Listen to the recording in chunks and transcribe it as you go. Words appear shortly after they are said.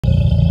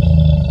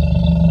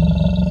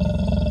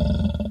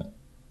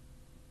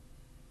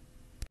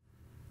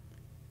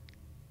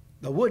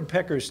the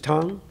woodpecker's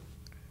tongue,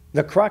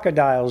 the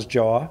crocodile's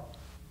jaw,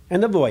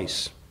 and the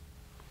voice.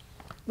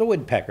 The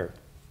woodpecker.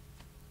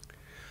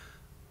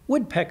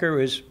 Woodpecker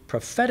is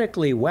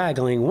prophetically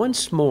waggling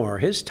once more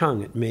his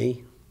tongue at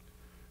me.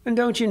 And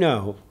don't you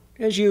know,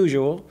 as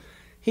usual,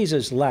 he's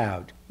as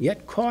loud,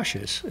 yet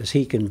cautious as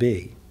he can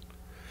be.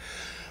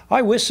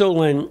 I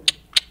whistle and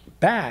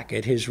back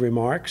at his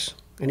remarks,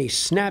 and he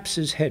snaps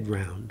his head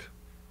round.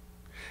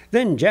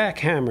 Then Jack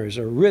hammers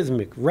a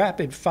rhythmic,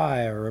 rapid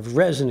fire of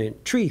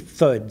resonant tree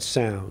thud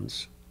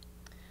sounds.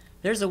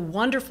 There's a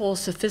wonderful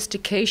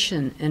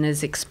sophistication in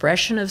his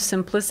expression of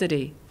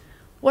simplicity.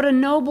 What a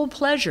noble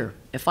pleasure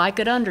if I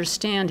could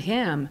understand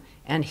him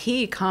and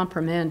he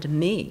comprehend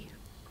me.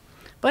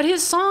 But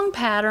his song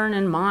pattern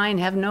and mine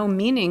have no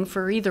meaning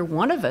for either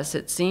one of us,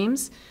 it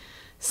seems.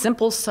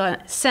 Simple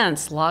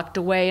sense locked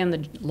away in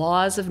the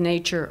laws of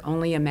nature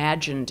only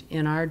imagined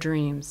in our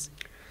dreams.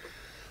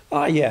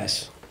 Ah,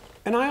 yes.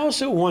 And I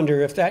also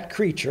wonder if that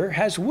creature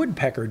has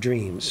woodpecker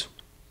dreams.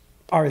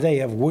 Are they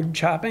of wood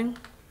chopping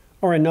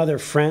or another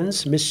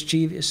friend's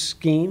mischievous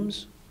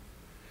schemes?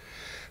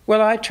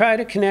 Well, I try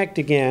to connect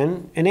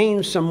again and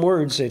aim some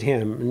words at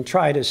him and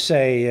try to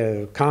say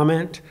a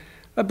comment,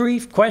 a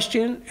brief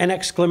question, an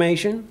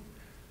exclamation,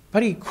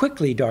 but he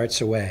quickly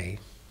darts away.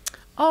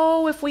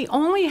 Oh, if we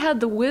only had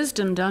the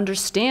wisdom to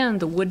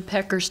understand the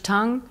woodpecker's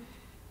tongue,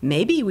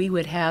 maybe we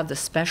would have the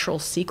special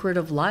secret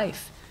of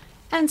life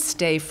and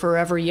stay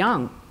forever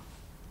young.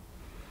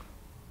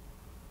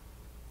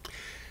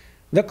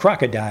 The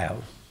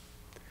crocodile.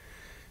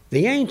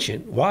 The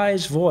ancient,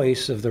 wise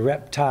voice of the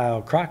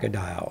reptile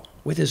crocodile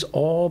with his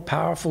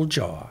all-powerful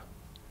jaw.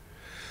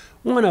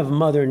 One of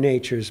Mother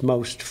Nature's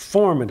most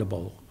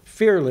formidable,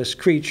 fearless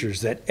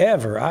creatures that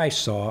ever I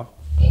saw.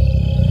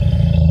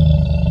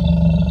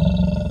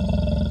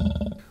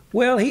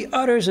 Well, he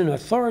utters an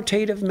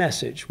authoritative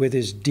message with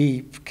his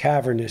deep,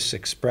 cavernous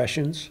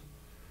expressions.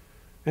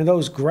 And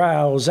those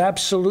growls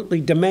absolutely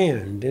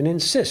demand and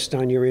insist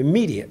on your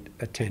immediate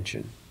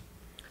attention.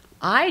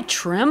 I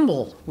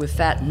tremble with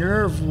that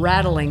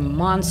nerve-rattling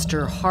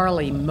monster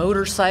Harley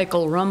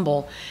motorcycle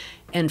rumble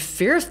and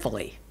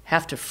fearfully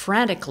have to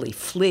frantically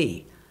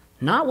flee,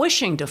 not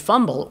wishing to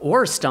fumble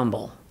or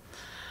stumble.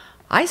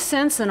 I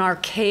sense an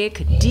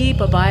archaic,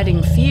 deep,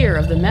 abiding fear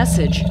of the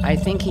message I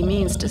think he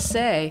means to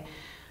say.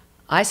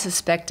 I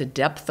suspect a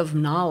depth of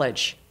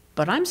knowledge,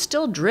 but I'm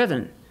still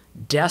driven,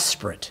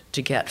 desperate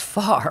to get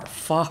far,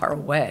 far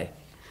away.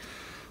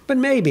 But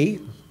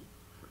maybe,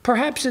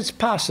 perhaps it's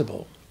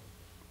possible,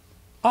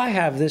 I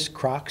have this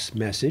croc's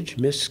message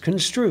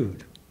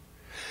misconstrued,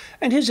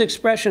 and his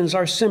expressions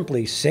are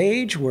simply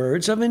sage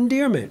words of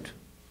endearment,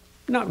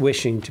 not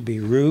wishing to be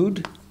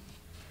rude.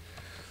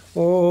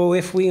 Oh,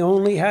 if we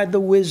only had the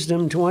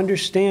wisdom to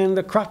understand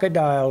the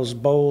crocodile's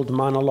bold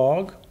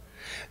monologue,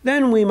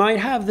 then we might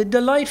have the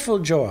delightful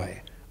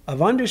joy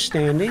of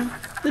understanding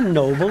the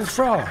noble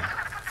frog.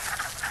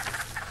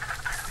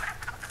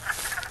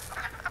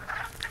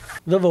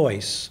 The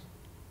voice.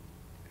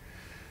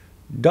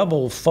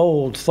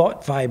 Double-fold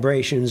thought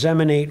vibrations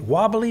emanate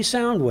wobbly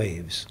sound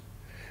waves,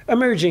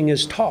 emerging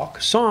as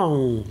talk,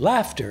 song,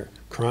 laughter,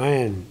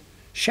 crying,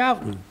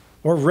 shouting,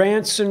 or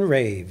rants and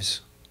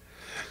raves.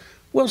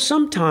 Well,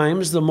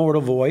 sometimes the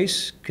mortal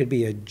voice could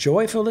be a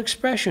joyful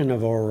expression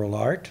of oral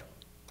art.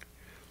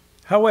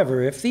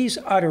 However, if these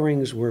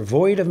utterings were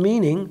void of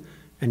meaning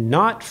and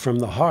not from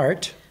the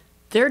heart,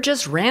 they're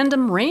just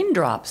random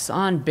raindrops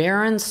on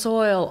barren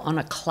soil on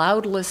a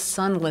cloudless,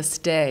 sunless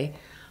day,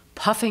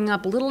 puffing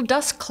up little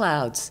dust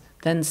clouds,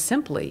 then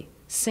simply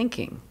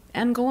sinking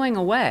and going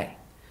away.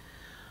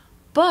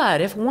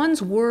 But if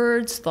one's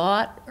words,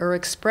 thought, or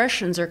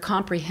expressions are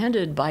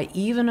comprehended by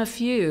even a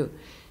few,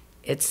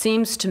 it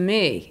seems to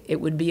me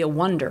it would be a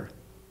wonder,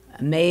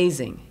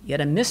 amazing,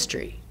 yet a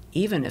mystery,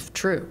 even if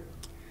true.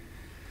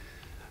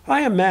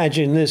 I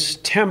imagine this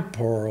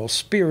temporal,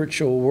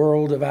 spiritual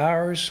world of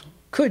ours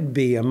could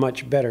be a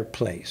much better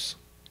place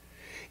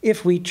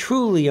if we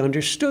truly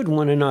understood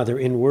one another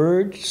in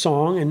word,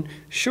 song, and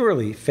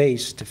surely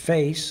face to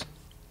face.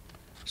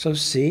 So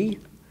see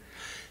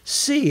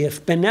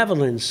if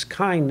benevolence,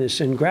 kindness,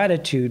 and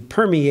gratitude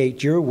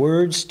permeate your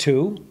words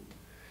too.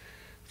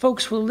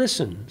 Folks will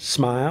listen,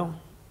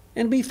 smile,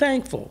 and be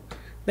thankful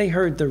they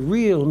heard the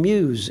real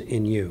muse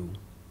in you.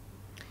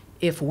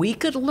 If we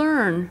could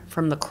learn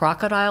from the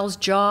crocodile's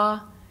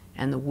jaw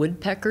and the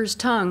woodpecker's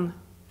tongue,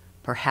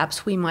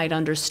 perhaps we might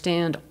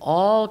understand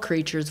all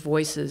creatures'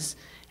 voices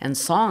and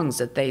songs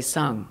that they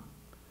sung.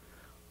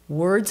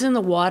 Words in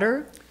the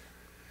water,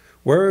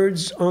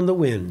 words on the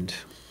wind,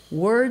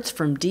 words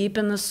from deep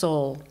in the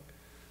soul,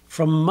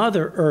 from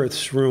Mother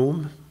Earth's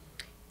room,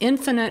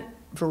 infinite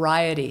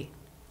variety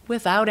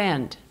without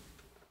end.